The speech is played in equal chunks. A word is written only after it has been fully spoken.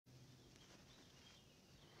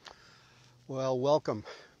Well, welcome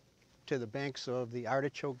to the banks of the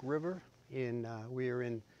Artichoke River. We are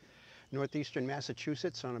in northeastern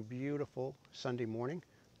Massachusetts on a beautiful Sunday morning.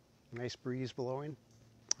 Nice breeze blowing,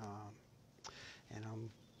 um, and I'm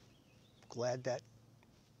glad that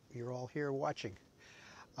you're all here watching.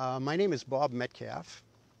 My name is Bob Metcalfe,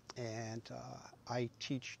 and I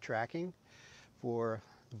teach tracking for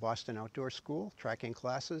the Boston Outdoor School, tracking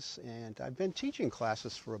classes, and I've been teaching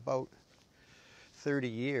classes for about 30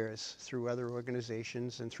 years through other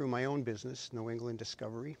organizations and through my own business, New England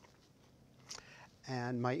Discovery.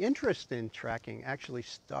 And my interest in tracking actually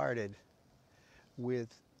started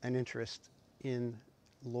with an interest in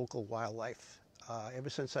local wildlife. Ever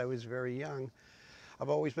since I was very young, I've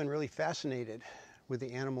always been really fascinated with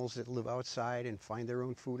the animals that live outside and find their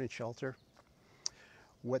own food and shelter,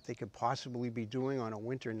 what they could possibly be doing on a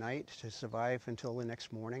winter night to survive until the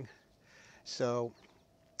next morning. So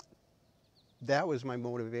that was my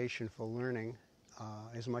motivation for learning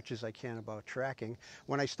as much as I can about tracking.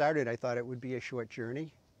 When I started, I thought it would be a short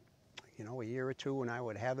journey, a year or two, and I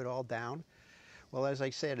would have it all down. Well, as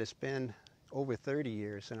I said, it's been over 30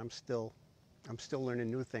 years, and I'm still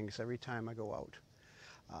learning new things every time I go out.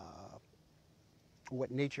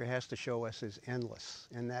 What nature has to show us is endless,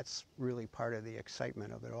 and that's really part of the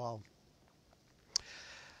excitement of it all.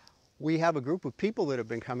 We have a group of people that have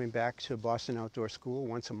been coming back to Boston Outdoor School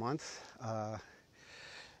once a month,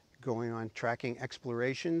 going on tracking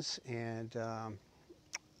explorations, and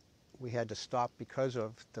we had to stop because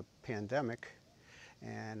of the pandemic.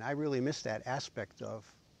 And I really miss that aspect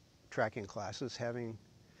of tracking classes, having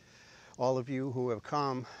all of you who have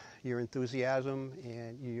come, your enthusiasm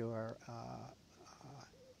and your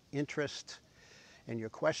interest and your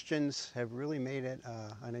questions have really made it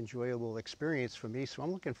an enjoyable experience for me. So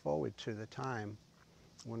I'm looking forward to the time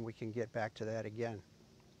when we can get back to that again.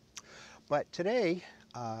 But today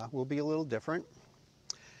will be a little different.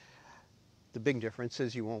 The big difference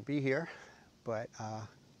is you won't be here, but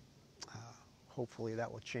hopefully that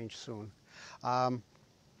will change soon.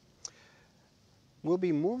 We'll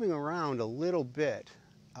be moving around a little bit.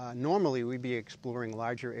 Normally we'd be exploring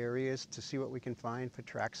larger areas to see what we can find for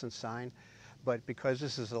tracks and sign. But because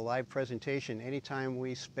this is a live presentation, anytime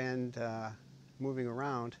we spend moving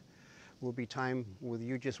around will be time with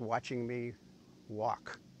you just watching me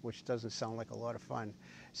walk, which doesn't sound like a lot of fun.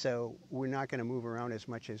 So we're not going to move around as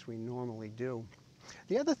much as we normally do.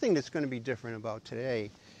 The other thing that's going to be different about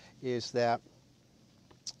today is that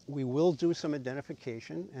we will do some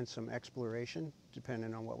identification and some exploration,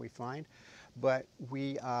 depending on what we find. But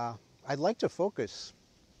I'd like to focus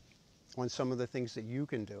on some of the things that you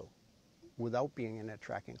can do without being in a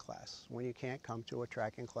tracking class. When you can't come to a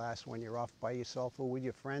tracking class, when you're off by yourself or with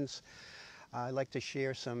your friends, I'd like to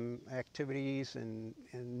share some activities and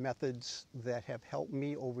methods that have helped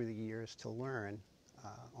me over the years to learn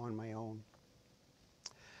on my own.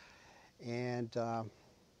 And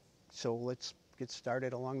so let's get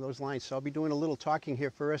started along those lines. So I'll be doing a little talking here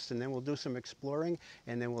first, and then we'll do some exploring,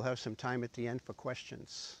 and then we'll have some time at the end for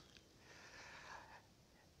questions.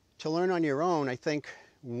 To learn on your own, I think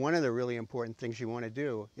one of the really important things you want to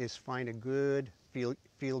do is find a good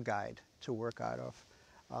field guide to work out of.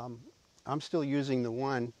 I'm still using the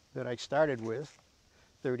one that I started with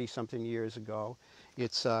 30-something years ago.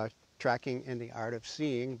 It's Tracking in the Art of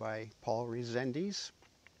Seeing by Paul Rezendes.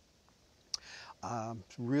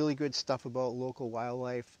 Really good stuff about local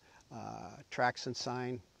wildlife, tracks and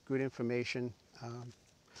sign, good information.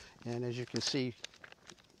 And as you can see,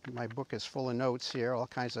 my book is full of notes here, all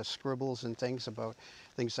kinds of scribbles and things about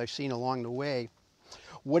things I've seen along the way.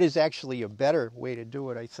 What is actually a better way to do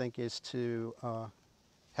it, I think, is to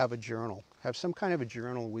have a journal. Have some kind of a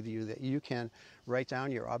journal with you that you can write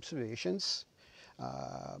down your observations.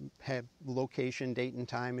 Have location, date, and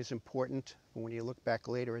time is important when you look back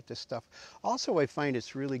later at this stuff. Also, I find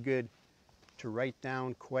it's really good to write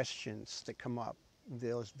down questions that come up.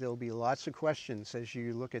 There'll be lots of questions as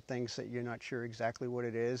you look at things that you're not sure exactly what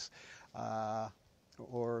it is,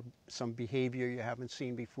 or some behavior you haven't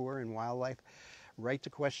seen before in wildlife. Write the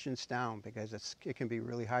questions down, because it can be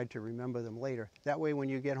really hard to remember them later. That way, when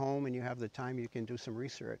you get home and you have the time, you can do some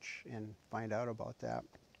research and find out about that.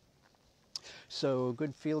 So, a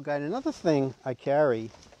good field guide. Another thing I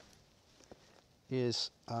carry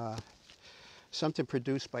is something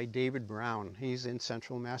produced by David Brown. He's in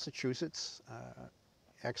central Massachusetts.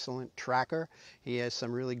 Excellent tracker. He has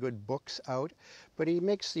some really good books out, but he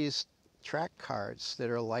makes these track cards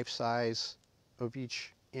that are life-size of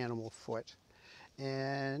each animal foot.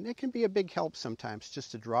 And it can be a big help sometimes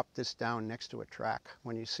just to drop this down next to a track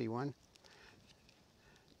when you see one.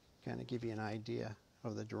 Kind of give you an idea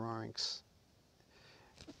of the drawings.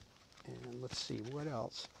 And let's see, what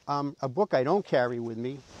else? A book I don't carry with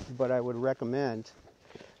me, but I would recommend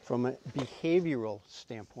from a behavioral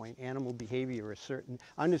standpoint. Animal behavior is certain,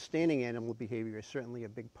 understanding animal behavior is certainly a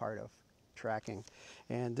big part of tracking.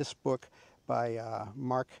 And this book by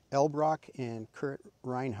Mark Elbrock and Kurt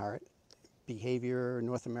Reinhardt, Behavior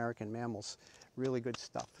North American Mammals, really good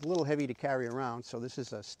stuff. A little heavy to carry around, so this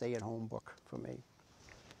is a stay-at-home book for me.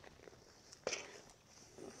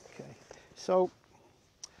 Okay, so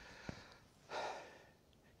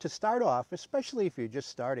to start off, especially if you're just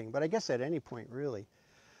starting, but I guess at any point really,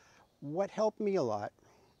 what helped me a lot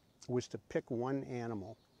was to pick one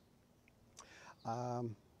animal.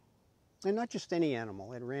 And not just any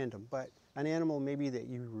animal at random, but an animal maybe that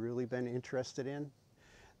you've really been interested in,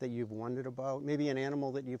 that you've wondered about, maybe an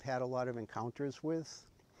animal that you've had a lot of encounters with,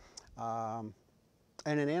 and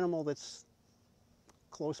an animal that's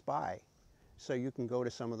close by. So you can go to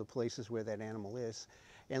some of the places where that animal is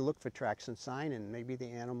and look for tracks and sign and maybe the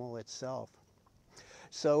animal itself.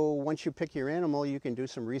 So once you pick your animal, you can do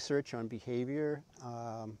some research on behavior.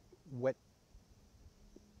 What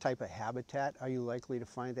type of habitat are you likely to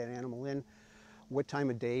find that animal in? What time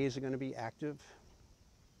of day is it going to be active?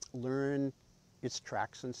 Learn its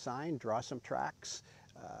tracks and sign, draw some tracks,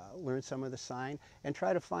 learn some of the sign, and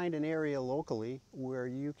try to find an area locally where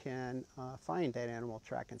you can find that animal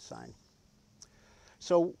track and sign.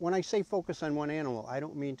 So when I say focus on one animal, I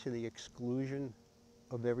don't mean to the exclusion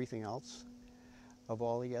of everything else, of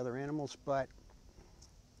all the other animals, but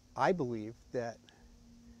I believe that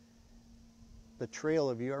the trail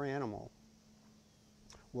of your animal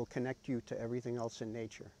will connect you to everything else in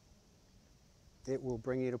nature. It will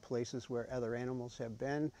bring you to places where other animals have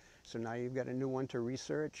been, so now you've got a new one to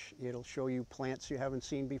research. It'll show you plants you haven't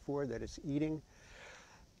seen before that it's eating.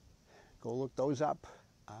 Go look those up.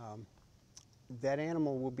 That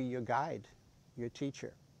animal will be your guide, your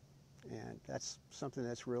teacher. And that's something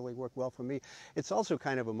that's really worked well for me. It's also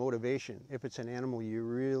kind of a motivation. If it's an animal you're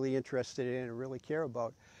really interested in and really care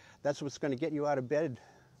about, that's what's going to get you out of bed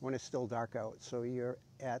when it's still dark out. So you're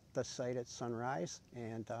at the site at sunrise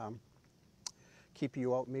and keep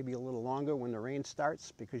you out maybe a little longer when the rain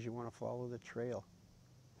starts because you want to follow the trail.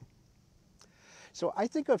 So I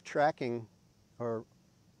think of tracking or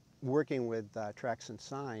working with tracks and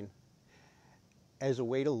sign as a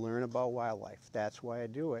way to learn about wildlife. That's why I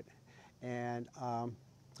do it. And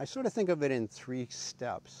I sort of think of it in 3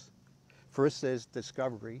 steps. First is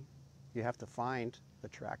discovery. You have to find the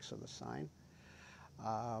tracks of the sign.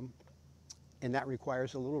 And that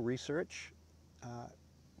requires a little research.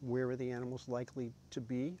 Where are the animals likely to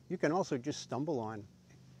be? You can also just stumble on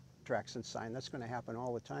tracks and sign. That's going to happen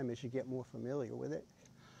all the time as you get more familiar with it.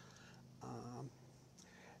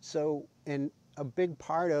 And a big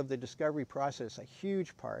part of the discovery process, a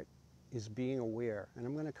huge part, is being aware. And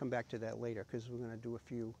I'm going to come back to that later because we're going to do a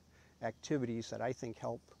few activities that I think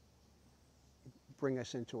help bring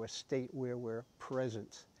us into a state where we're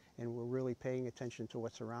present and we're really paying attention to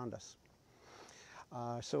what's around us.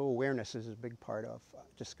 So awareness is a big part of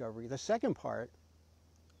discovery. The second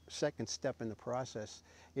step in the process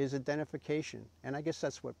is identification. And I guess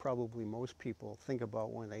that's what probably most people think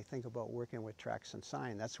about when they think about working with tracks and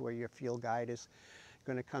sign. That's where your field guide is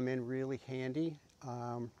going to come in really handy.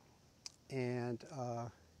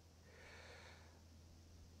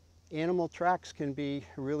 Animal tracks can be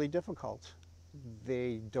really difficult.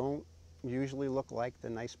 They don't usually look like the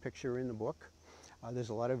nice picture in the book. There's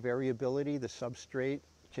a lot of variability. The substrate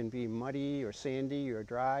can be muddy or sandy or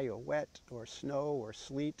dry or wet or snow or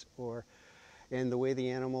sleet, and the way the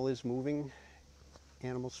animal is moving.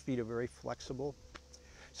 Animals' feet are very flexible.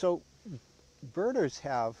 So birders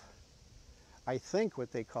have, I think,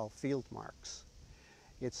 what they call field marks.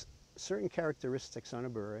 It's certain characteristics on a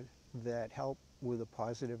bird that help with a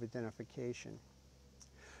positive identification.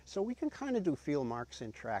 So we can kind of do field marks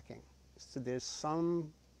in tracking. So there's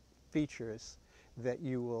some features that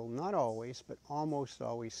you will not always, but almost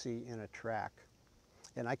always see in a track.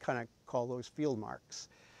 And I kind of call those field marks,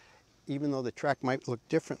 even though the track might look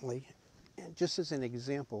differently. And just as an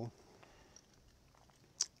example,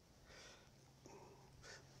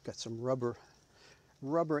 got some rubber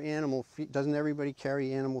animal feet. Doesn't everybody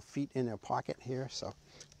carry animal feet in their pocket here?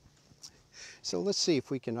 So let's see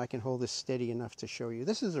if I can hold this steady enough to show you.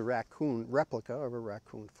 This is a raccoon, replica of a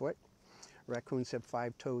raccoon foot. Raccoons have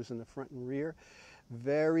 5 toes in the front and rear.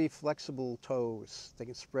 Very flexible toes. They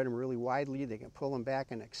can spread them really widely. They can pull them back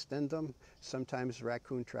and extend them. Sometimes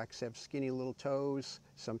raccoon tracks have skinny little toes.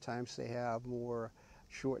 Sometimes they have more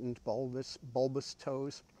shortened bulbous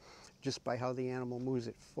toes, just by how the animal moves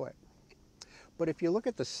its foot. But if you look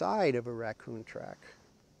at the side of a raccoon track,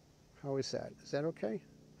 how is that? Is that okay?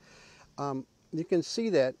 You can see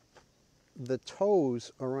that the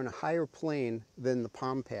toes are on a higher plane than the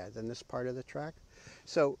palm pad, than this part of the track.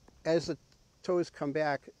 So as the toes come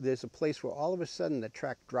back, there's a place where all of a sudden the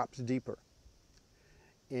track drops deeper.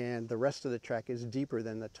 And the rest of the track is deeper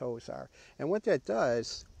than the toes are. And what that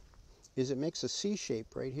does is it makes a C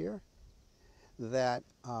shape right here that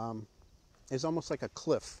is almost like a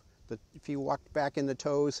cliff. If you walked back in the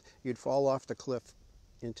toes, you'd fall off the cliff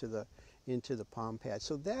into the palm pad.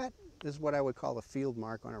 So that is what I would call a field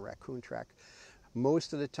mark on a raccoon track.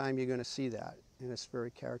 Most of the time you're going to see that, and it's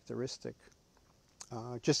very characteristic.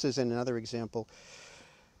 Just as in another example,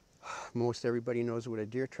 most everybody knows what a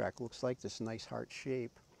deer track looks like, this nice heart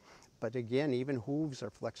shape. But again, even hooves are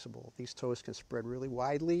flexible. These toes can spread really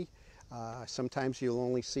widely. Sometimes you'll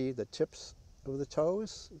only see the tips of the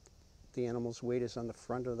toes. The animal's weight is on the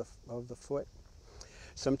front of the foot.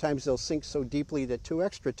 Sometimes they'll sink so deeply that 2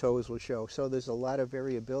 extra toes will show. So there's a lot of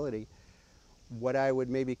variability. What I would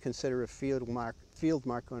maybe consider a field mark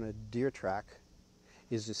on a deer track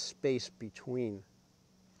is the space between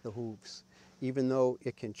the hooves. Even though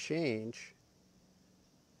it can change,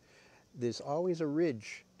 there's always a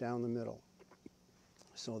ridge down the middle.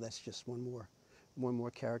 So that's just one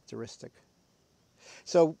more characteristic.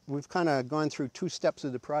 So we've kind of gone through 2 steps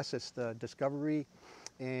of the process, the discovery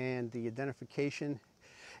and the identification.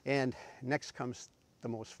 And next comes the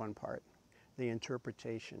most fun part, the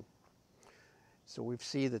interpretation. So we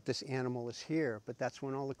see that this animal is here, but that's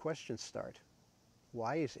when all the questions start.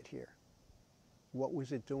 Why is it here? What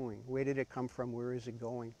was it doing? Where did it come from? Where is it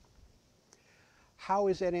going? How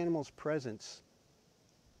is that animal's presence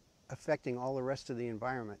affecting all the rest of the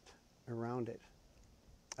environment around it?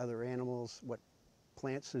 Other animals, what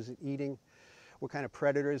plants is it eating? What kind of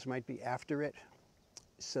predators might be after it?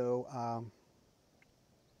 So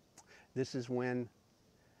this is when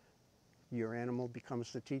your animal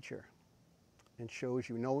becomes the teacher and shows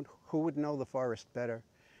you. Who would know the forest better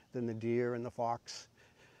than the deer and the fox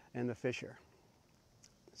and the fisher?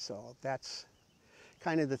 So that's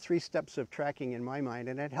kind of the 3 steps of tracking in my mind,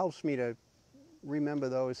 and it helps me to remember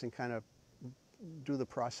those and kind of do the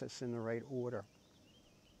process in the right order.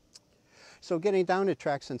 So getting down to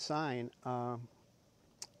tracks and sign,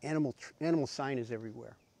 animal sign is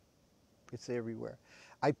everywhere. It's everywhere.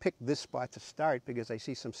 I picked this spot to start because I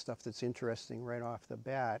see some stuff that's interesting right off the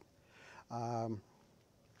bat.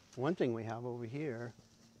 One thing we have over here,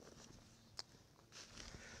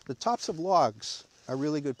 the tops of logs are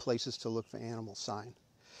really good places to look for animal sign.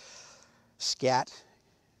 Scat,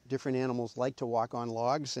 different animals like to walk on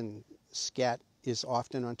logs, and scat is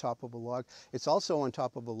often on top of a log. It's also on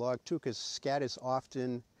top of a log too, because scat is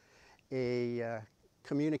often a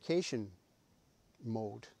communication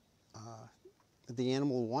mode. The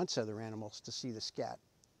animal wants other animals to see the scat.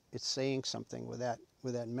 It's saying something with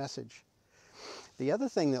that message. The other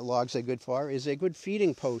thing that logs are good for is they're good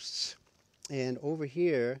feeding posts. And over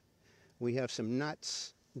here we have some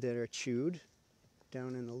nuts that are chewed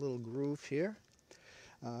down in a little groove here.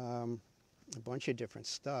 A bunch of different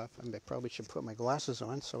stuff. I probably should put my glasses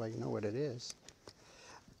on so I know what it is.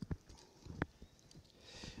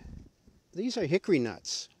 These are hickory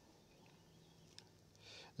nuts.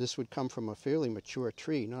 This would come from a fairly mature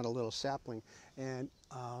tree, not a little sapling. And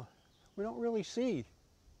we don't really see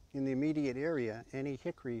in the immediate area any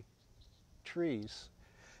hickory trees.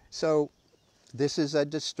 So this is a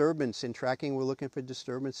disturbance. In tracking, we're looking for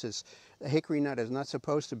disturbances. A hickory nut is not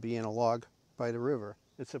supposed to be in a log by the river.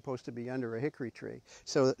 It's supposed to be under a hickory tree.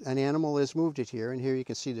 So an animal has moved it here, and here you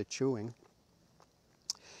can see the chewing.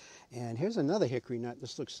 And here's another hickory nut.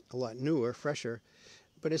 This looks a lot newer, fresher,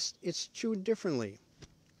 but it's chewed differently.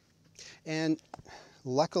 And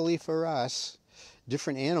luckily for us,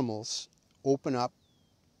 different animals open up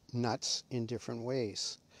nuts in different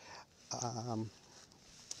ways.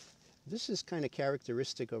 This is kind of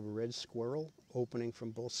characteristic of a red squirrel, opening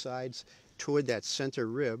from both sides toward that center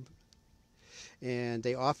rib. And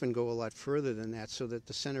they often go a lot further than that, so that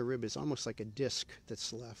the center rib is almost like a disc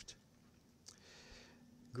that's left.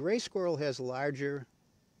 Gray squirrel has larger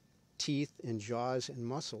teeth and jaws and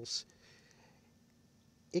muscles.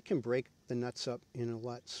 It can break the nuts up in a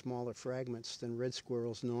lot smaller fragments than red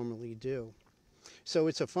squirrels normally do. So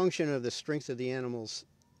it's a function of the strength of the animal's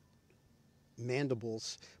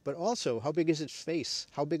mandibles, but also how big is its face?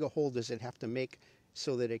 How big a hole does it have to make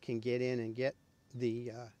so that it can get in and get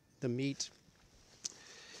the meat?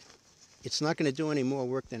 It's not going to do any more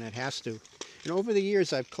work than it has to. And over the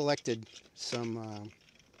years, I've collected some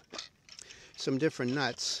different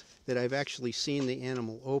nuts that I've actually seen the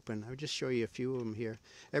animal open. I'll just show you a few of them here.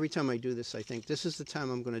 Every time I do this, I think this is the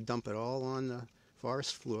time I'm going to dump it all on the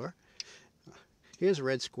forest floor. Here's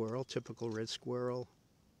red squirrel, typical red squirrel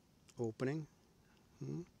opening.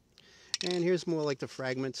 And here's more like the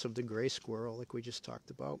fragments of the gray squirrel like we just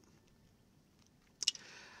talked about.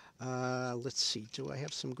 Let's see, do I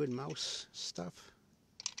have some good mouse stuff?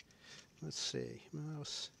 Let's see,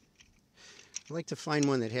 mouse. I like to find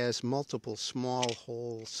one that has multiple small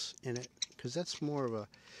holes in it, because that's more of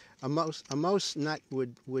a mouse. A mouse nut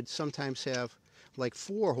would sometimes have like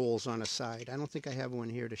 4 holes on a side. I don't think I have one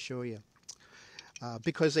here to show you.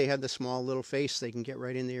 Because they have the small little face, they can get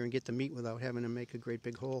right in there and get the meat without having to make a great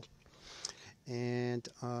big hole. And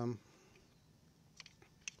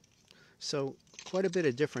so quite a bit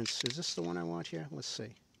of difference. Is this the one I want here? Let's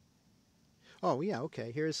see. Oh yeah,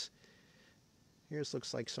 okay. Here's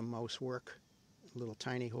looks like some mouse work. Little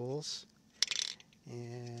tiny holes.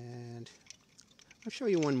 And I'll show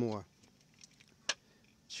you one more.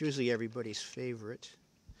 It's usually everybody's favorite.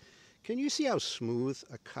 Can you see how smooth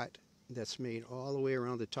a cut that's made all the way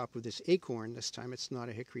around the top of this acorn? This time it's not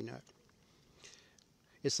a hickory nut.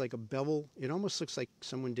 It's like a bevel. It almost looks like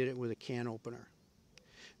someone did it with a can opener.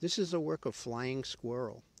 This is the work of flying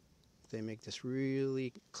squirrel. They make this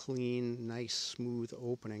really clean, nice, smooth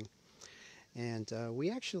opening. And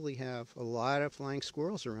we actually have a lot of flying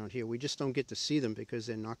squirrels around here. We just don't get to see them because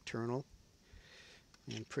they're nocturnal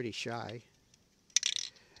and pretty shy.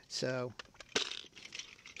 So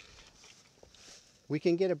we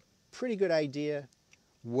can get a pretty good idea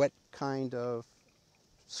what kind of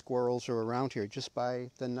squirrels are around here just by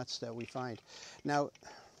the nuts that we find. Now,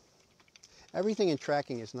 everything in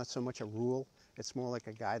tracking is not so much a rule, it's more like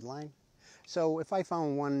a guideline. So if I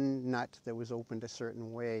found one nut that was opened a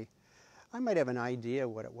certain way, I might have an idea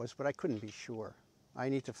what it was, but I couldn't be sure. I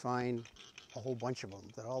need to find a whole bunch of them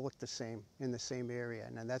that all look the same in the same area,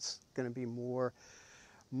 and that's going to be more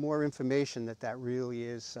information that really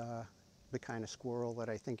is the kind of squirrel that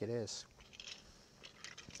I think it is.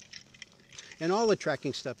 And all the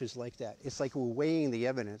tracking stuff is like that. It's like we're weighing the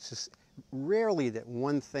evidence. It's rarely that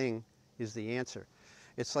one thing is the answer.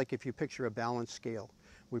 It's like if you picture a balance scale.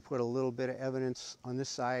 We put a little bit of evidence on this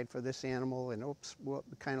side for this animal, and oops, well,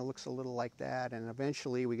 it kind of looks a little like that, and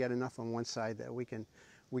eventually we get enough on one side that we can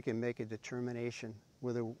make a determination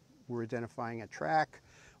whether we're identifying a track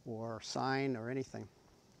or sign or anything.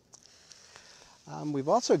 We've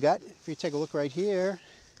also got, if you take a look right here,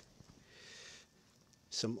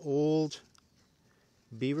 some old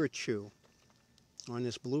beaver chew on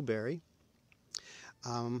this blueberry.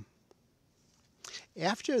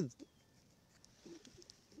 After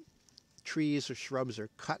trees or shrubs are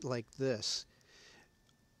cut like this,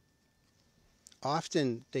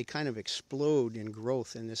 often they kind of explode in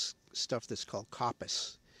growth in this stuff that's called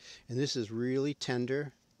coppice. And this is really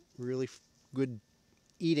tender, really good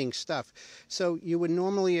eating stuff. So you would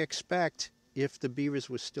normally expect, if the beavers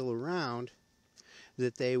were still around,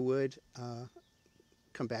 that they would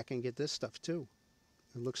come back and get this stuff too.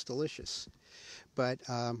 It looks delicious. But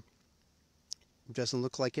it doesn't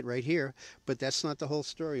look like it right here, but that's not the whole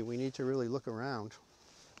story. We need to really look around.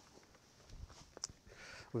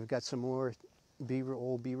 We've got some more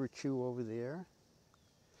old beaver chew over there.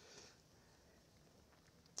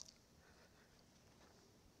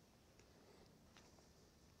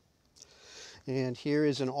 And here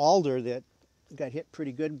is an alder that got hit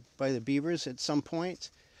pretty good by the beavers at some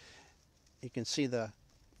point. You can see the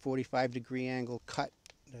 45-degree angle cut,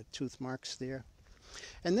 the tooth marks there.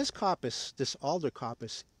 And this coppice, this alder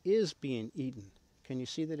coppice, is being eaten. Can you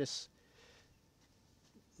see that its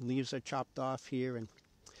leaves are chopped off here?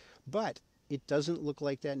 But it doesn't look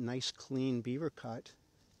like that nice clean beaver cut.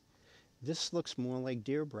 This looks more like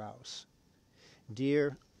deer browse.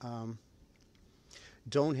 Deer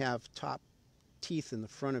don't have top teeth in the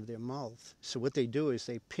front of their mouth. So what they do is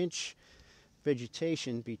they pinch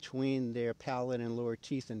vegetation between their palate and lower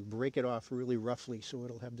teeth and break it off really roughly, so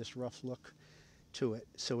it'll have this rough look to it.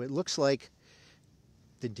 So it looks like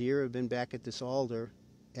the deer have been back at this alder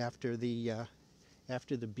after the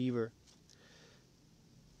beaver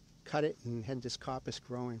cut it and had this coppice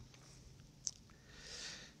growing.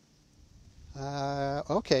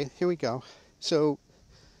 Okay, here we go. So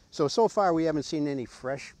far we haven't seen any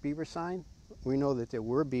fresh beaver sign. We know that there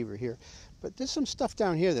were beaver here, but there's some stuff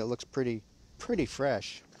down here that looks pretty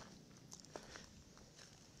fresh.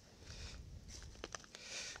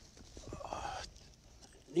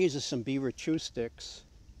 These are some beaver chew sticks.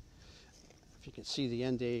 If you can see the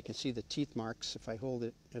end there, you can see the teeth marks if I hold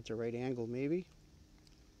it at the right angle maybe.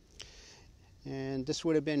 And this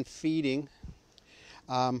would have been feeding.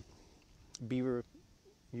 Beaver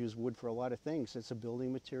use wood for a lot of things. It's a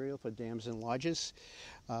building material for dams and lodges.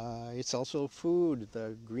 It's also food,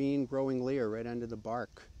 the green growing layer right under the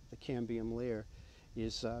bark, the cambium layer.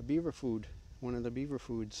 is beaver food, one of the beaver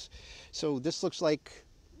foods. So this looks like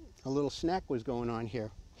a little snack was going on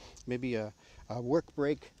here. Maybe a work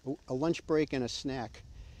break, a lunch break and a snack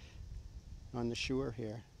on the shore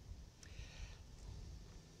here.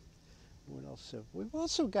 What else have we've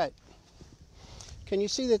also got? Can you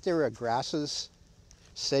see that there are grasses,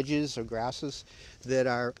 sedges or grasses that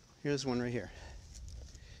are, here's one right here.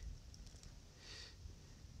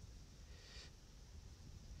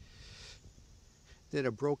 That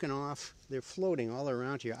are broken off. They're floating all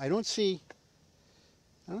around here. I don't see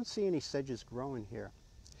any sedges growing here.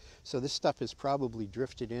 So this stuff is probably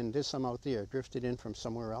drifted in. There's some out there, drifted in from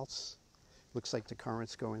somewhere else. Looks like the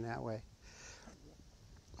current's going that way.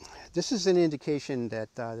 This is an indication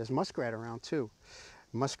that there's muskrat around too.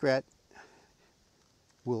 Muskrat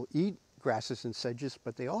will eat grasses and sedges,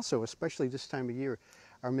 but they also, especially this time of year,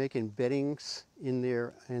 are making beddings in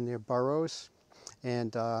their burrows,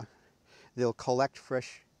 and they'll collect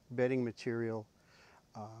fresh bedding material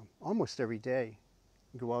almost every day.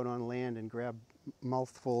 Go out on land and grab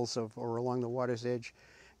mouthfuls of, or along the water's edge,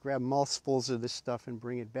 grab mouthfuls of this stuff and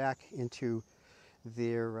bring it back into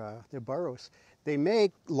their burrows. They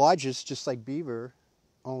make lodges just like beaver,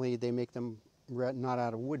 only they make them not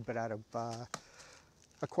out of wood, but out of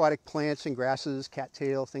aquatic plants and grasses,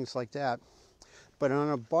 cattail, things like that. But on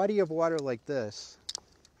a body of water like this,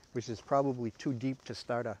 which is probably too deep to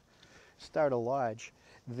start a lodge,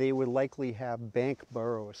 they would likely have bank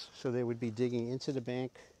burrows. So they would be digging into the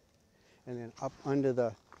bank and then up under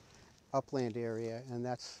the upland area, and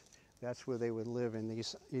that's where they would live, in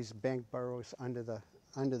these bank burrows under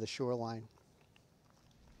the shoreline.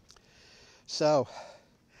 So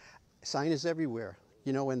sign is everywhere,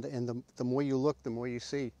 you know, and the more you look, the more you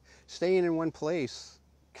see. Staying in one place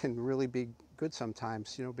can really be good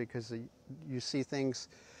sometimes, you know, because you see things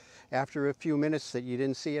after a few minutes that you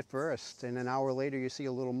didn't see at first, and an hour later you see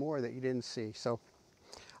a little more that you didn't see. So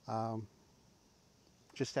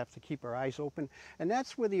just have to keep our eyes open, and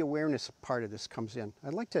that's where the awareness part of this comes in.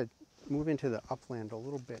 I'd like to move into the upland a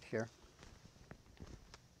little bit here.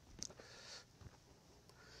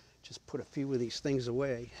 Just put a few of these things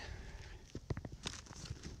away.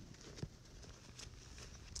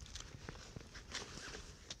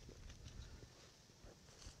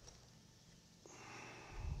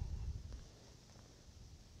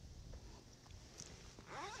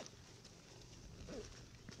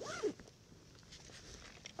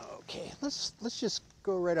 Okay, let's just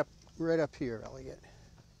go right up here, Elliot.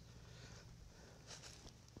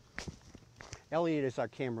 Elliot is our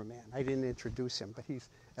cameraman. I didn't introduce him, but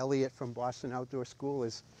Elliot from Boston Outdoor School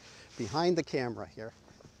is behind the camera here.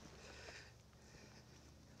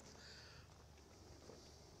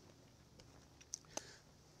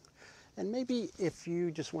 And maybe if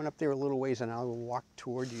you just went up there a little ways and I will walk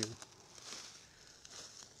toward you.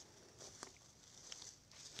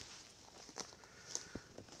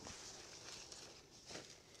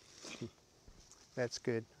 That's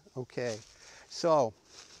good. Okay. So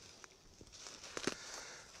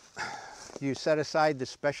you set aside this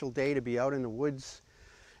special day to be out in the woods,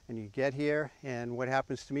 and you get here, and what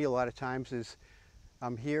happens to me a lot of times is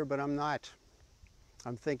I'm here, but I'm not.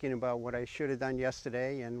 I'm thinking about what I should have done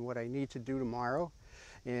yesterday and what I need to do tomorrow,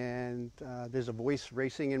 and there's a voice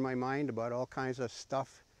racing in my mind about all kinds of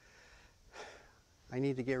stuff. I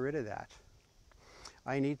need to get rid of that.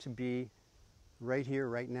 I need to be right here,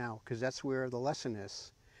 right now, because that's where the lesson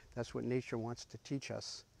is. That's what nature wants to teach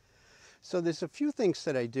us. So there's a few things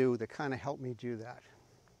that I do that kind of help me do that.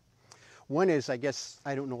 One is, I guess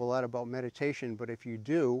I don't know a lot about meditation, but if you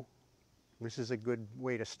do, this is a good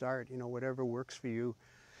way to start. You know, whatever works for you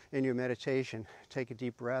in your meditation. Take a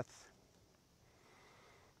deep breath.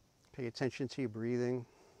 Pay attention to your breathing.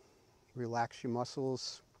 Relax your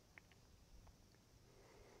muscles.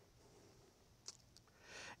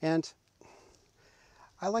 And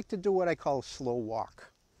I like to do what I call a slow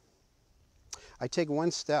walk. I take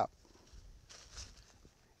one step,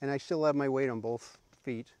 and I still have my weight on both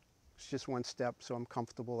feet. It's just one step, so I'm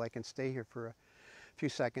comfortable. I can stay here for a few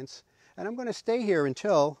seconds. And I'm going to stay here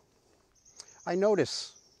until I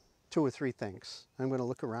notice 2 or 3 things. I'm going to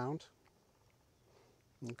look around.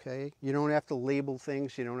 Okay? You don't have to label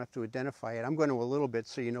things. You don't have to identify it. I'm going to a little bit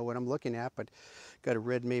so you know what I'm looking at, but got a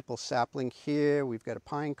red maple sapling here. We've got a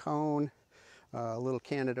pine cone, a little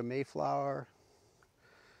Canada Mayflower.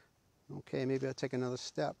 Okay, maybe I'll take another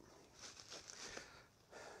step.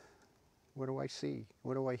 What do I see?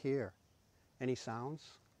 What do I hear? Any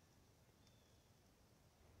sounds?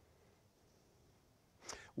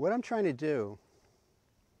 What I'm trying to do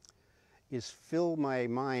is fill my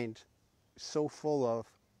mind so full of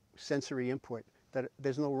sensory input that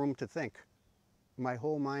there's no room to think. my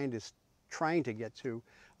whole mind is trying to get to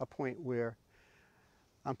a point where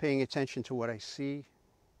I'm paying attention to what I see,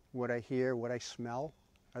 what I hear, what I smell.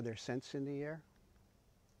 Are there scents in the air?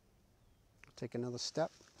 Take another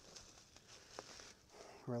step.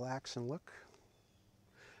 Relax and look.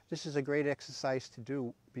 This is a great exercise to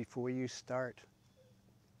do before you start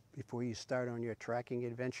on your tracking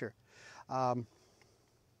adventure. The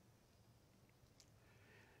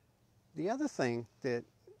other thing that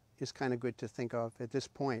is kind of good to think of at this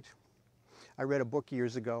point, I read a book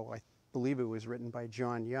years ago, I believe it was written by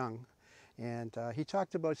John Young, and he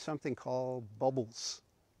talked about something called bubbles,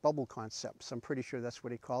 bubble concepts. I'm pretty sure that's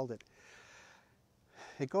what he called it.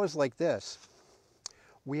 It goes like this.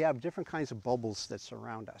 We have different kinds of bubbles that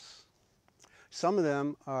surround us. Some of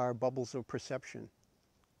them are bubbles of perception.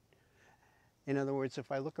 In other words,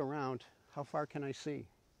 if I look around, how far can I see?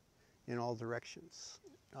 In all directions,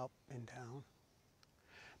 up and down.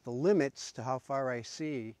 The limits to how far I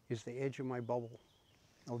see is the edge of my bubble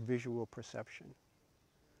of visual perception.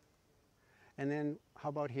 And then how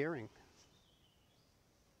about hearing?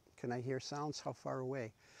 Can I hear sounds? How far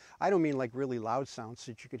away? I don't mean like really loud sounds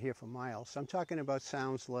that you could hear for miles. I'm talking about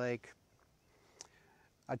sounds like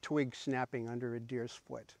a twig snapping under a deer's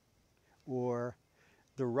foot, or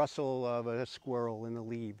the rustle of a squirrel in the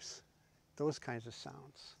leaves, those kinds of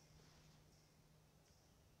sounds.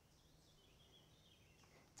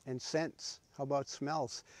 And scents, how about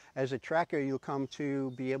smells? As a tracker, you'll come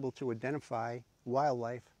to be able to identify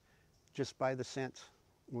wildlife just by the scent.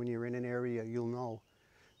 When you're in an area, you'll know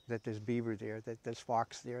that there's beaver there, that there's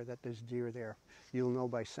fox there, that there's deer there. You'll know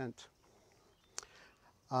by scent.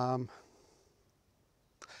 The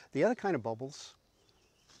other kind of bubbles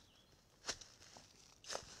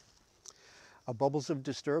are bubbles of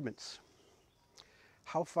disturbance.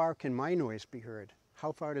 How far can my noise be heard?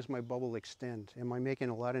 How far does my bubble extend? Am I making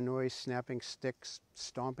a lot of noise, snapping sticks,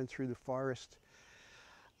 stomping through the forest?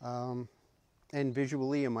 And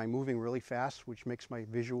visually, am I moving really fast, which makes my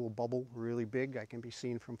visual bubble really big? I can be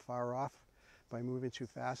seen from far off by moving too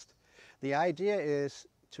fast. The idea is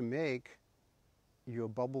to make your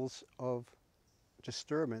bubbles of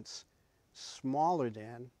disturbance smaller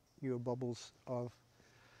than your bubbles of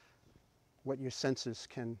what your senses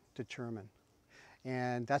can determine.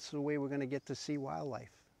 And that's the way we're going to get to see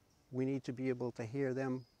wildlife. We need to be able to hear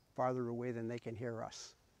them farther away than they can hear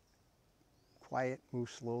us. Quiet, move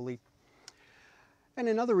slowly. And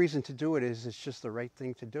another reason to do it is it's just the right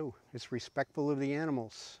thing to do. It's respectful of the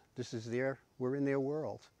animals. This is we're in their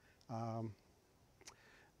world.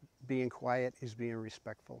 Being quiet is being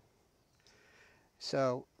respectful.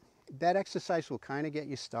 So that exercise will kind of get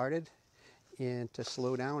you started and to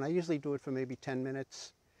slow down. I usually do it for maybe 10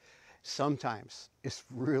 minutes. Sometimes it's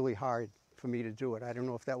really hard for me to do it. I don't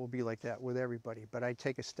know if that will be like that with everybody, but I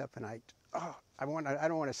take a step and I don't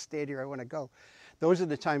want to stay here, I want to go. Those are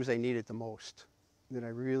the times I need it the most, that I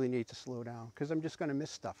really need to slow down, because I'm just going to miss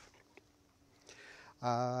stuff.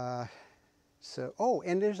 And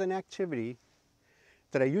there's an activity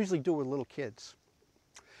that I usually do with little kids.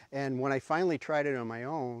 And when I finally tried it on my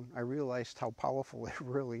own, I realized how powerful it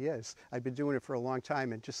really is. I've been doing it for a long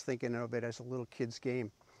time and just thinking of it as a little kid's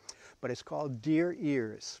game. But it's called deer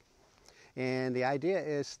ears. And the idea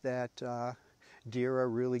is that deer are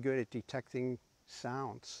really good at detecting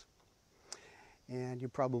sounds. And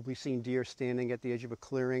you've probably seen deer standing at the edge of a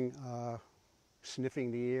clearing,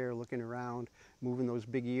 sniffing the air, looking around, moving those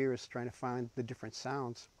big ears, trying to find the different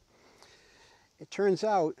sounds. It turns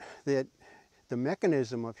out that the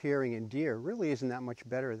mechanism of hearing in deer really isn't that much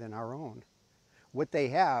better than our own. What they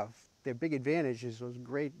have, their big advantage, is those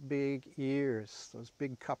great big ears, those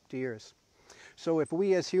big cupped ears. So if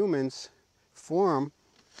we as humans form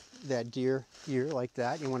that deer ear like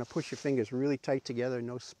that, you want to push your fingers really tight together,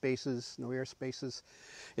 no spaces, no air spaces.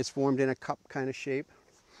 It's formed in a cup kind of shape.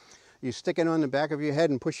 You stick it on the back of your head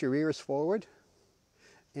and push your ears forward.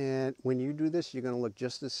 And when you do this, you're going to look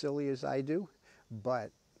just as silly as I do,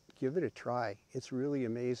 but give it a try. It's really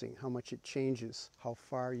amazing how much it changes how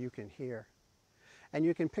far you can hear. And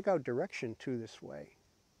you can pick out direction too this way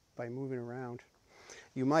by moving around.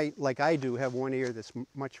 You might, like I do, have one ear that's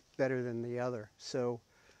much better than the other. So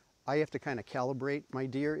I have to kind of calibrate my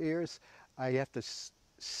deer ears. I have to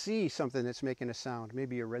see something that's making a sound,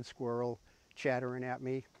 maybe a red squirrel chattering at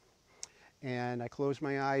me. And I close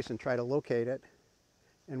my eyes and try to locate it.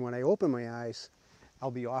 And when I open my eyes,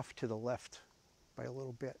 I'll be off to the left by a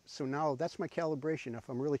little bit. So now that's my calibration if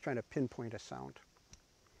I'm really trying to pinpoint a sound.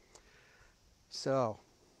 So,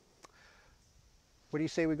 what do you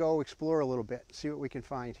say we go explore a little bit, see what we can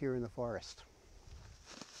find here in the forest?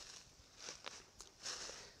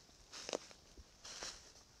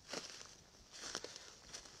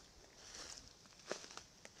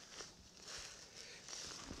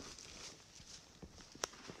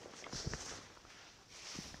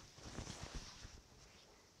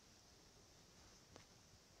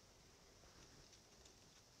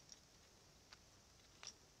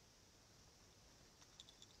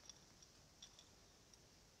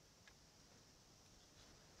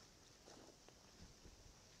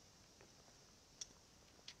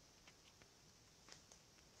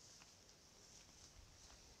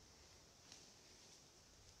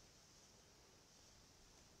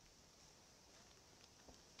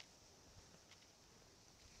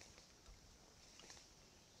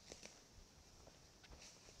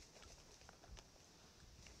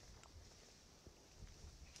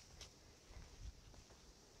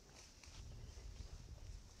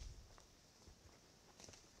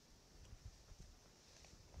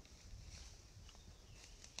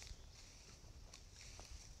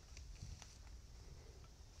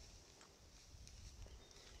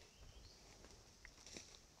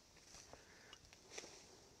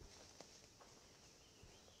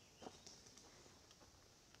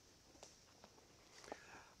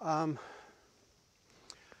 We've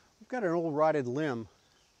got an old rotted limb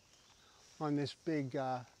on this big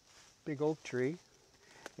oak tree,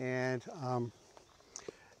 and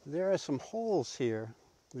there are some holes here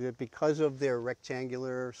that, because of their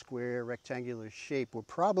square rectangular shape, were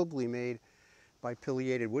probably made by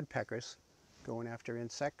pileated woodpeckers going after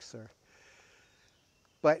insects.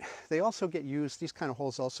 But they also get used, these kind of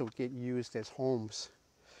holes also get used as homes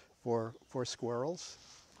for squirrels.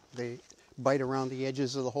 They bite around the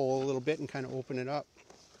edges of the hole a little bit and kind of open it up.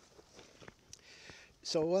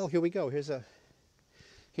 So, well, here we go. Here's a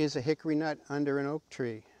hickory nut under an oak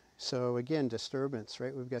tree. So again, disturbance,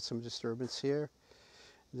 right? We've got some disturbance here.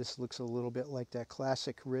 This looks a little bit like that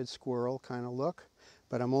classic red squirrel kind of look,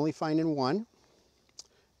 but I'm only finding one.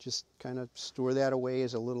 Just kind of store that away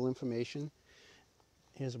as a little information.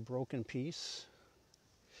 Here's a broken piece.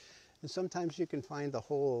 And sometimes you can find the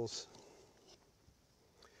holes.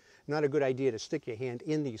 Not a good idea to stick your hand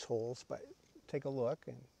in these holes, but take a look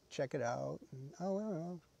and check it out. And, oh,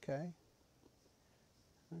 well, okay.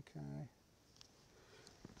 Okay.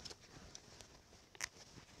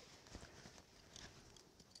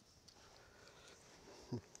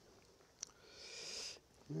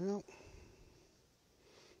 Well,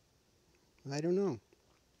 I don't know.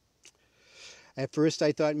 At first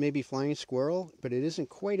I thought maybe flying squirrel, but it isn't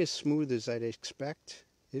quite as smooth as I'd expect.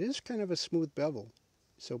 It is kind of a smooth bevel,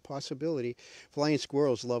 so possibility. Flying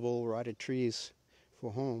squirrels love old rotted trees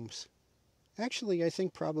for homes. Actually, I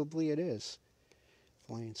think probably it is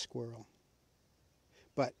flying squirrel.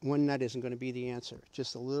 But one nut isn't going to be the answer.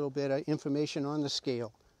 Just a little bit of information on the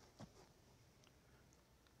scale.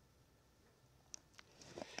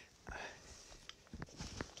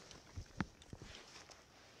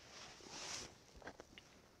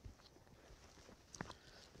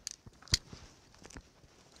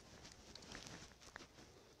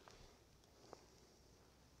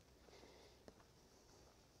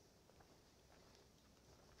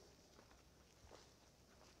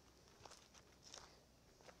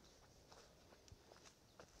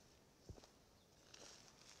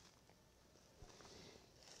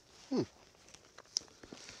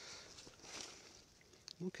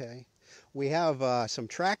 Okay, we have some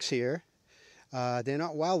tracks here. They're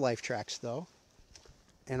not wildlife tracks though,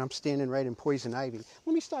 and I'm standing right in poison ivy.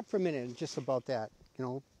 Let me stop for a minute just about that. You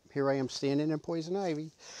know, here I am standing in poison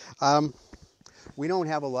ivy. We don't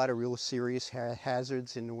have a lot of real serious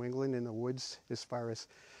hazards in New England in the woods as far as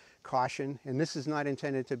caution, and this is not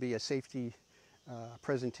intended to be a safety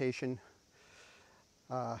presentation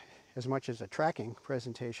as much as a tracking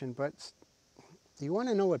presentation, but you want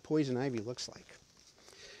to know what poison ivy looks like.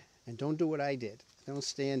 And don't do what I did. Don't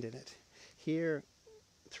stand in it. Here,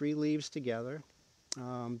 3 leaves together.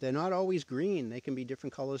 They're not always green. They can be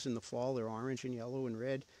different colors in the fall. They're orange and yellow and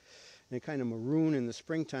red. They're kind of maroon in the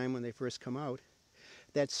springtime when they first come out.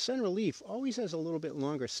 That center leaf always has a little bit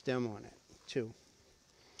longer stem on it, too.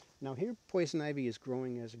 Now here, poison ivy is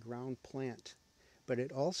growing as a ground plant, but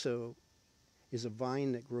it also is a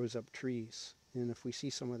vine that grows up trees. And if we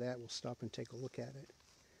see some of that, we'll stop and take a look at it.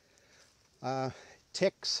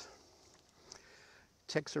 Ticks.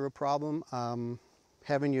 Ticks are a problem.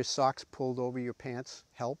 Having your socks pulled over your pants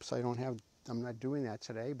helps. I'm not doing that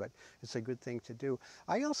today, but it's a good thing to do.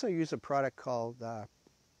 I also use a product called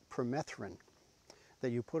permethrin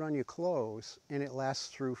that you put on your clothes, and it lasts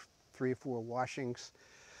through 3 or 4 washings.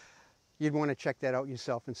 You'd want to check that out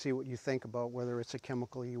yourself and see what you think about whether it's a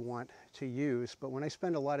chemical you want to use. But when I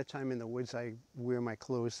spend a lot of time in the woods, I wear my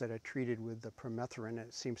clothes that are treated with the permethrin, and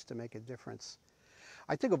it seems to make a difference.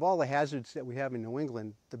 I think of all the hazards that we have in New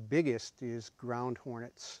England, the biggest is ground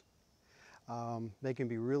hornets. They can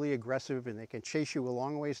be really aggressive, and they can chase you a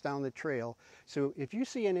long ways down the trail. So if you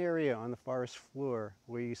see an area on the forest floor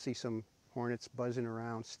where you see some hornets buzzing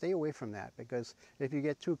around, stay away from that, because if you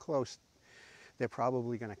get too close, they're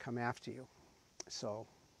probably going to come after you. So,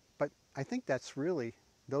 but I think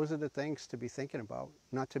those are the things to be thinking about,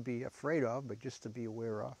 not to be afraid of, but just to be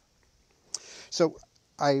aware of. So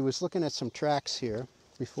I was looking at some tracks here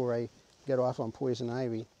before I get off on poison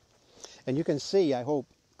ivy, and you can see, I hope,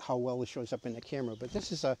 how well it shows up in the camera, but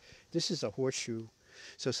this is a horseshoe.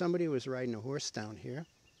 So somebody was riding a horse down here,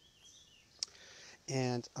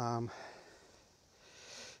 and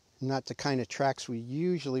not the kind of tracks we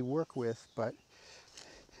usually work with, but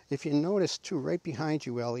if you notice too, right behind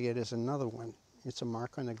you, Elliot, is another one. It's a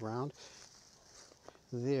mark on the ground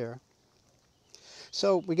there.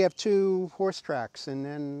 So we have 2 horse tracks, and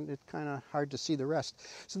then it's kind of hard to see the rest.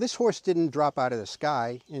 So this horse didn't drop out of the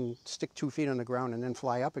sky and stick 2 feet on the ground and then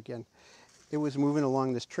fly up again. It was moving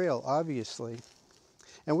along this trail, obviously.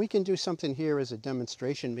 And we can do something here as a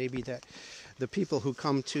demonstration, maybe that the people who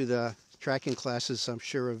come to the tracking classes, I'm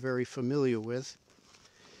sure, are very familiar with.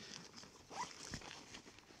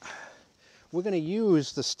 We're going to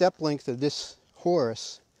use the step length of this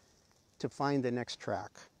horse to find the next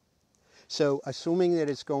track. So assuming that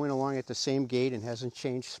it's going along at the same gait and hasn't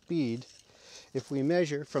changed speed, if we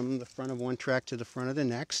measure from the front of one track to the front of the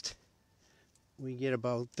next, we get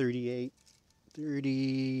about 38,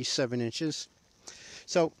 37 inches.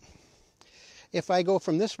 So if I go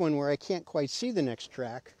from this one where I can't quite see the next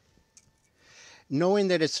track, knowing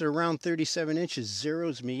that it's around 37 inches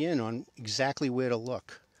zeroes me in on exactly where to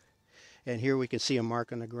look. And here we can see a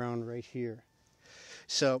mark on the ground right here.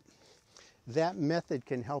 So that method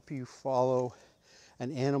can help you follow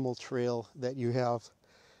an animal trail that you have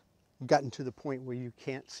gotten to the point where you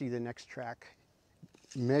can't see the next track.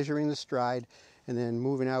 Measuring the stride and then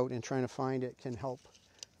moving out and trying to find it can help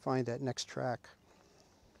find that next track.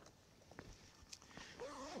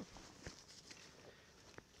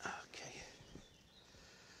 Okay.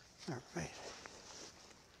 All right.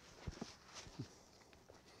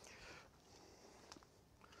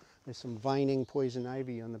 There's some vining poison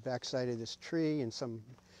ivy on the backside of this tree and some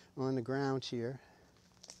on the ground here.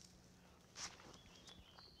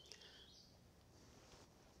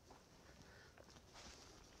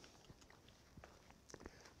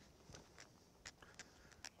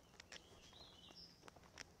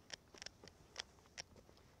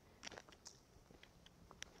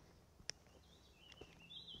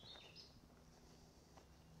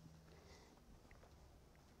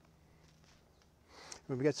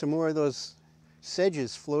 We've got some more of those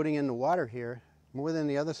sedges floating in the water here, more than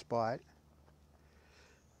the other spot.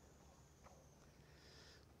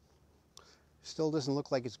 Still doesn't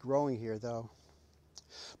look like it's growing here though.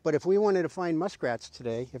 But if we wanted to find muskrats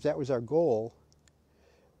today, if that was our goal,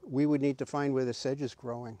 we would need to find where the sedge is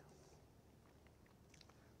growing.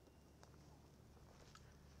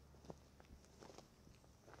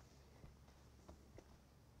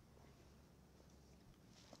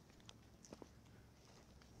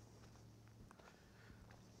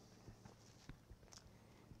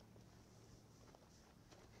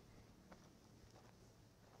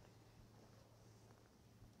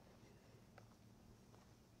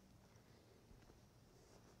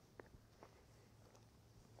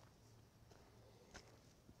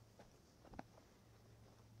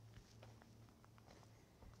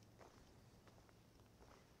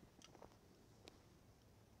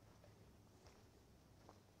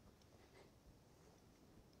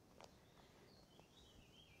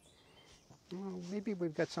 Well, maybe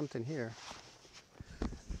we've got something here.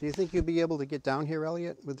 Do you think you'll be able to get down here,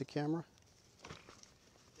 Elliot, with the camera?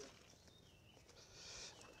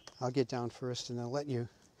 I'll get down first and I'll let you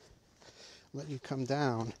come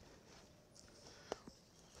down.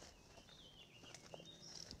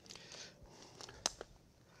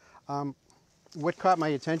 What caught my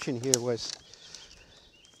attention here was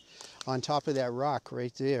on top of that rock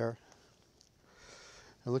right there.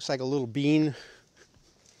 It looks like a little bean.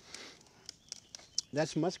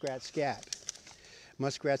 That's muskrat scat.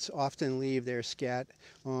 Muskrats often leave their scat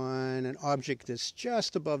on an object that's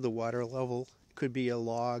just above the water level. It could be a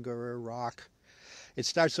log or a rock. It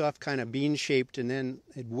starts off kind of bean-shaped and then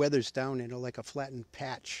it weathers down into like a flattened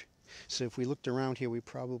patch. So if we looked around here, we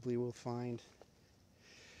probably will find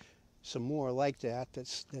some more like that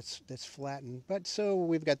that's flattened. But so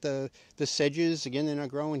we've got the sedges. Again, they're not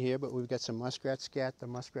growing here, but we've got some muskrat scat. The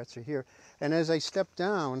muskrats are here. And as I step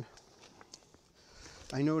down,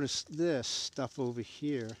 I noticed this stuff over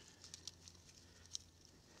here.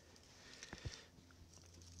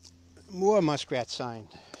 More muskrat sign.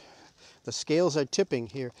 The scales are tipping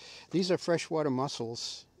here. These are freshwater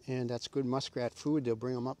mussels, and that's good muskrat food. They'll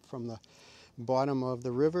bring them up from the bottom of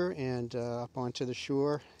the river and up onto the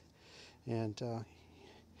shore and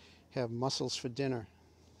have mussels for dinner.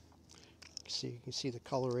 You can see the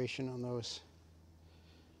coloration on those.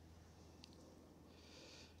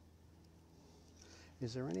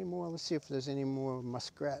 Is there any more? Let's see if there's any more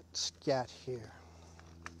muskrat scat here.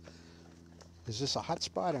 Is this a hot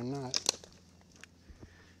spot or not?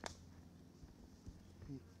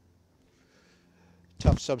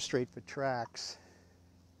 Tough substrate for tracks.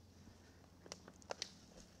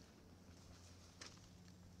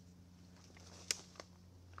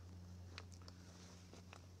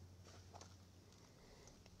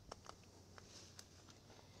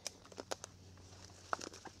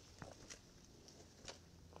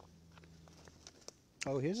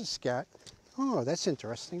 Oh, here's a scat. Oh, that's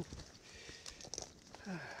interesting.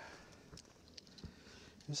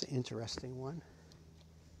 Here's an interesting one.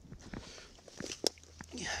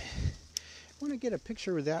 want to get a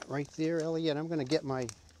picture of that right there, Elliot. I'm going to get my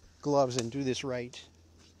gloves and do this right.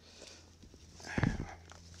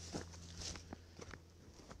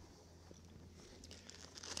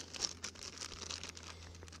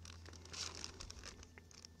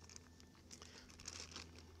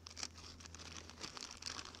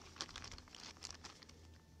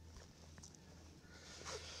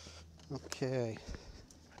 Okay.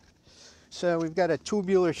 So we've got a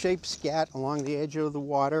tubular shaped scat along the edge of the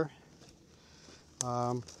water.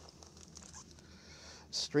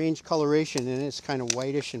 Strange coloration in it. It's kind of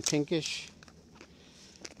whitish and pinkish.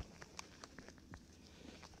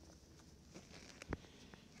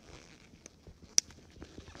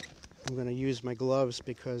 I'm going to use my gloves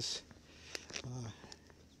because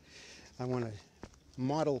I want to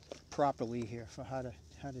model properly here for how to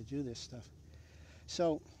do this stuff.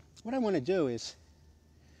 So what I want to do is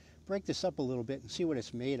break this up a little bit and see what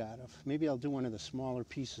it's made out of. Maybe I'll do one of the smaller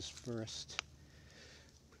pieces first.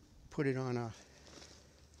 Put it on a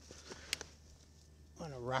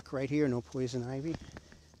rock right here, no poison ivy.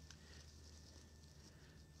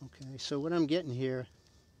 Okay, so what I'm getting here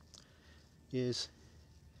is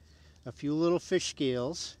a few little fish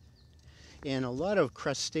scales and a lot of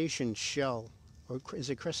crustacean shell. Or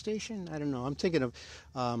is it crustacean? I don't know. I'm thinking of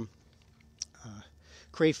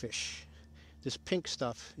crayfish. This pink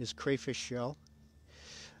stuff is crayfish shell.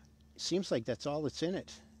 It seems like that's all that's in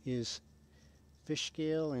it, is fish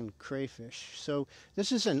scale and crayfish. So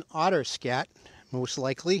this is an otter scat, most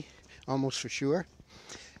likely, almost for sure.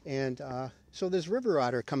 And so there's river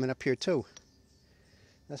otter coming up here too.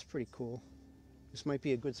 That's pretty cool. This might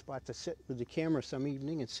be a good spot to sit with the camera some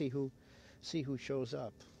evening and see who shows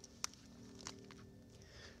up.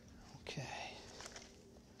 Okay.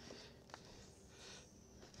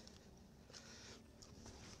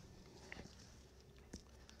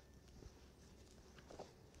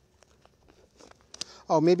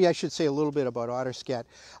 Oh, maybe I should say a little bit about otter scat.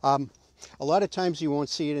 A lot of times you won't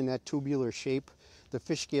see it in that tubular shape. The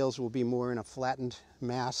fish scales will be more in a flattened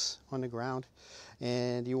mass on the ground.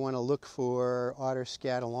 And you want to look for otter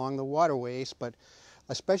scat along the waterways, but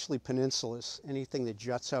especially peninsulas. Anything that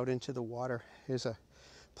juts out into the water is a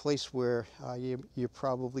place where you're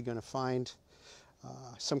probably going to find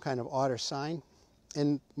some kind of otter sign.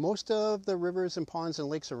 And most of the rivers and ponds and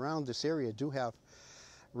lakes around this area do have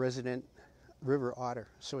resident river otter,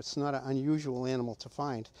 so it's not an unusual animal to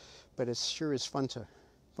find, but it sure is fun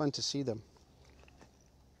to see them.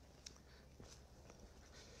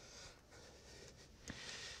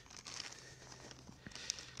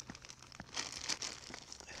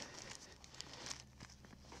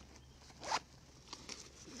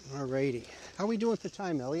 Alrighty, how are we doing for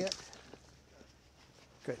time, Elliot?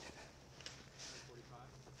 Good.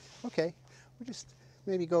 Okay, we'll just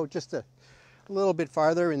maybe go just a little bit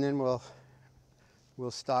farther and then we'll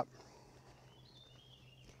stop.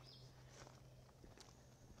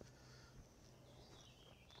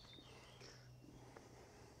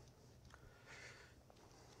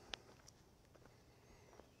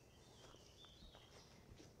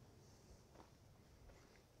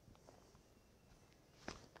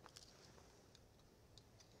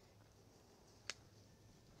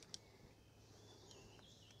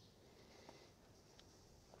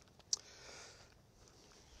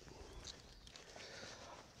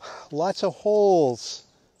 Lots of holes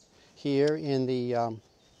here in the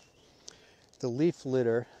leaf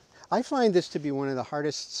litter. I find this to be one of the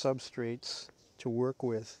hardest substrates to work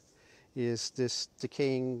with, is this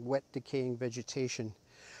wet decaying vegetation.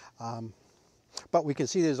 But we can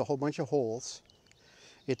see there's a whole bunch of holes.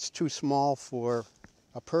 It's too small for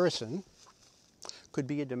a person. Could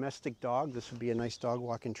be a domestic dog. This would be a nice dog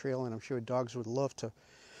walking trail, and I'm sure dogs would love to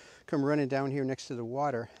come running down here next to the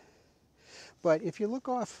water. But if you look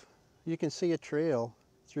off, you can see a trail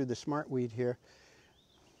through the smartweed here.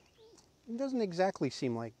 It doesn't exactly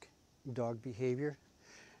seem like dog behavior.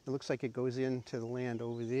 It looks like it goes into the land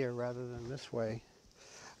over there rather than this way.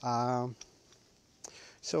 So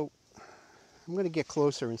I'm going to get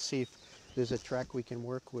closer and see if there's a track we can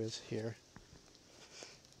work with here.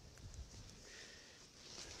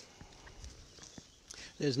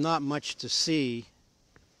 There's not much to see,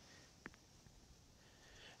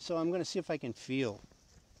 so I'm going to see if I can feel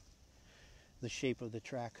the shape of the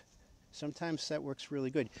track. Sometimes that works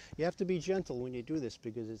really good. You have to be gentle when you do this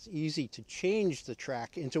because it's easy to change the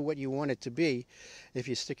track into what you want it to be if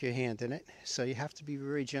you stick your hand in it. So you have to be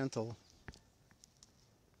very gentle.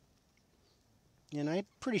 And I'm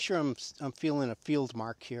pretty sure I'm feeling a field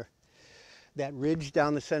mark here. That ridge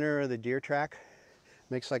down the center of the deer track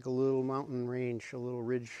makes like a little mountain range, a little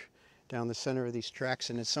ridge down the center of these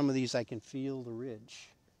tracks, and in some of these I can feel the ridge.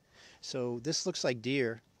 So this looks like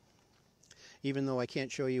deer, even though I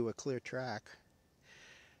can't show you a clear track.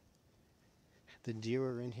 The deer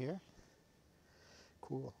are in here.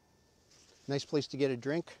 Cool. Nice place to get a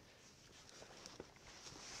drink.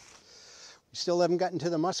 We still haven't gotten to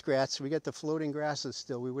the muskrats. We got the floating grasses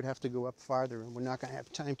still. We would have to go up farther, and we're not going to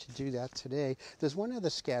have time to do that today. There's one other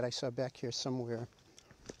scat I saw back here somewhere.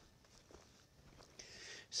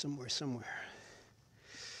 Somewhere.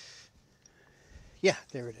 Yeah,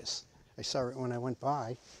 there it is. I saw it when I went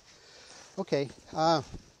by. Okay,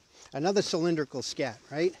 another cylindrical scat,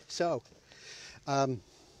 right? So, a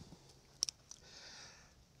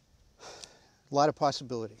lot of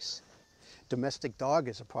possibilities. Domestic dog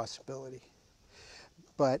is a possibility.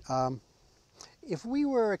 But if we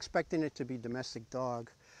were expecting it to be domestic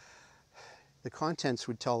dog, the contents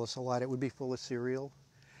would tell us a lot. It would be full of cereal,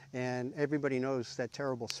 and everybody knows that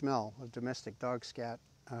terrible smell of domestic dog scat.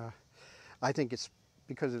 I think it's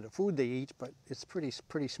because of the food they eat, but it's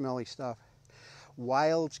pretty smelly stuff.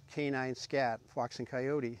 Wild canine scat, fox and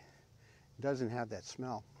coyote, doesn't have that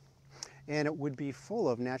smell. And it would be full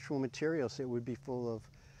of natural materials. It would be full of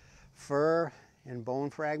fur and bone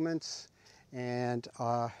fragments and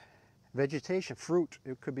vegetation, fruit.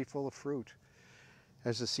 It could be full of fruit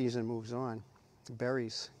as the season moves on,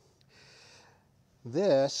 berries.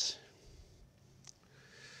 This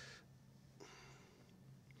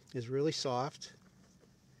is really soft,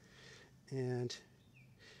 and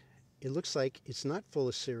it looks like it's not full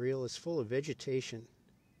of cereal, it's full of vegetation.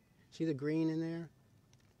 See the green in there?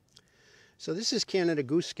 So this is Canada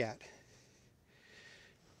goose scat.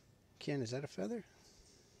 Ken, is that a feather?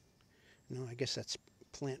 No, I guess that's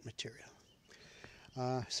plant material.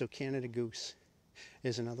 So Canada goose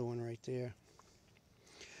is another one right there.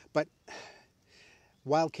 But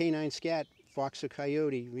wild canine scat, fox or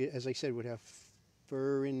coyote, as I said, would have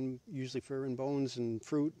usually fur and bones and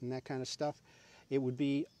fruit and that kind of stuff. It would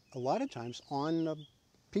be a lot of times on a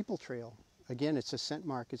people trail. Again, it's a scent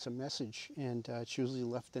mark, it's a message, and it's usually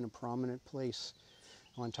left in a prominent place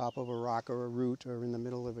on top of a rock or a root or in the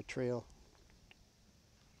middle of a trail.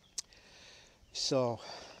 So,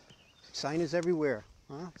 sign is everywhere.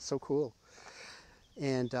 Huh? So cool.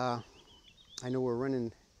 And I know we're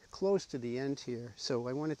running close to the end here, so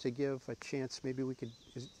I wanted to give a chance. Maybe we could,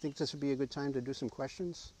 think this would be a good time to do some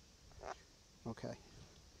questions? Okay.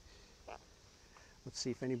 Let's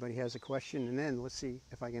see if anybody has a question, and then let's see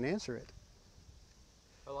if I can answer it.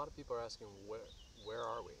 A lot of people are asking, where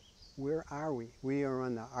are we? Where are we? We are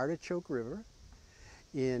on the Artichoke River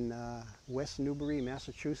in West Newbury,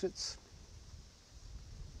 Massachusetts.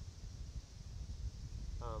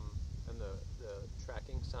 And the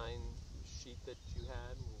tracking sign sheet that you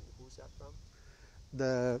had, who's that from?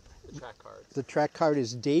 The track card. The track card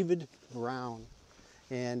is David Brown,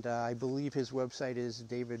 and I believe his website is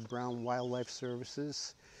David Brown Wildlife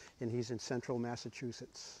Services, and he's in central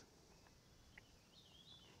Massachusetts.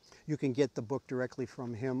 You can get the book directly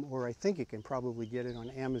from him, or I think you can probably get it on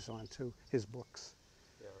Amazon too, his books.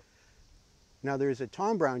 Yeah. Now there's a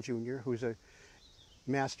Tom Brown Jr., who's a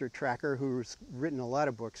master tracker who's written a lot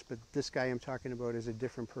of books, but this guy I'm talking about is a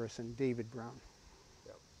different person, David Brown.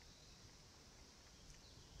 Yep.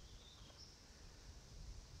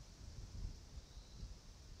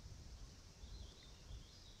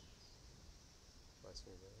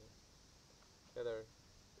 Yeah, there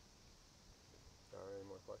are any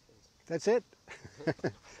more questions? That's it?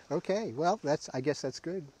 Okay, well, I guess that's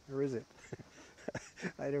good, or is it?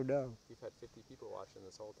 I don't know. You've had 50 people watching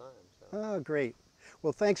this whole time. So. Oh, great.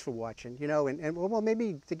 Well, thanks for watching. You know, and well,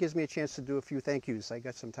 maybe it gives me a chance to do a few thank yous. I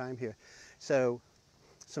got some time here. So,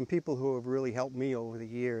 some people who have really helped me over the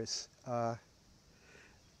years.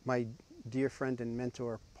 My dear friend and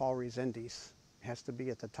mentor, Paul Resendiz, has to be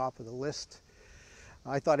at the top of the list.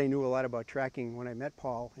 I thought I knew a lot about tracking when I met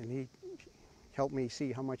Paul, and he helped me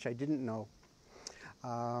see how much I didn't know.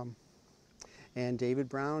 And David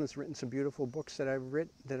Brown has written some beautiful books that I've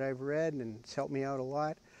read, and it's helped me out a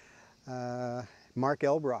lot. Mark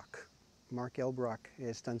Elbrock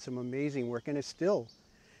has done some amazing work and is still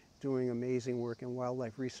doing amazing work in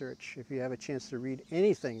wildlife research. If you have a chance to read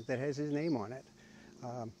anything that has his name on it,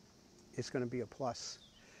 it's going to be a plus.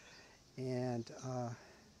 And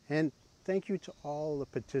thank you to all the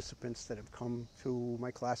participants that have come to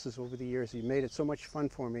my classes over the years. You made it so much fun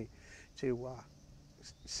for me to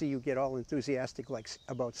see you get all enthusiastic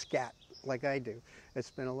about scat like I do. It's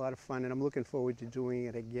been a lot of fun, and I'm looking forward to doing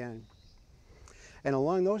it again. And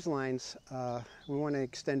along those lines, we want to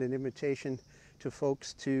extend an invitation to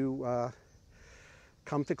folks to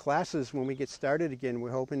come to classes when we get started again.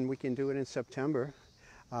 We're hoping we can do it in September.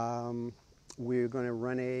 We're going to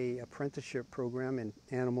run a apprenticeship program in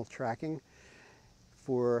animal tracking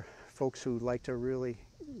for folks who like to really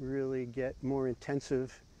get more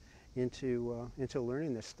intensive into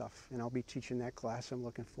learning this stuff. And I'll be teaching that class. I'm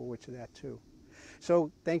looking forward to that too.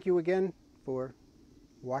 So thank you again for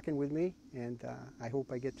walking with me, and I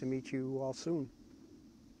hope I get to meet you all soon.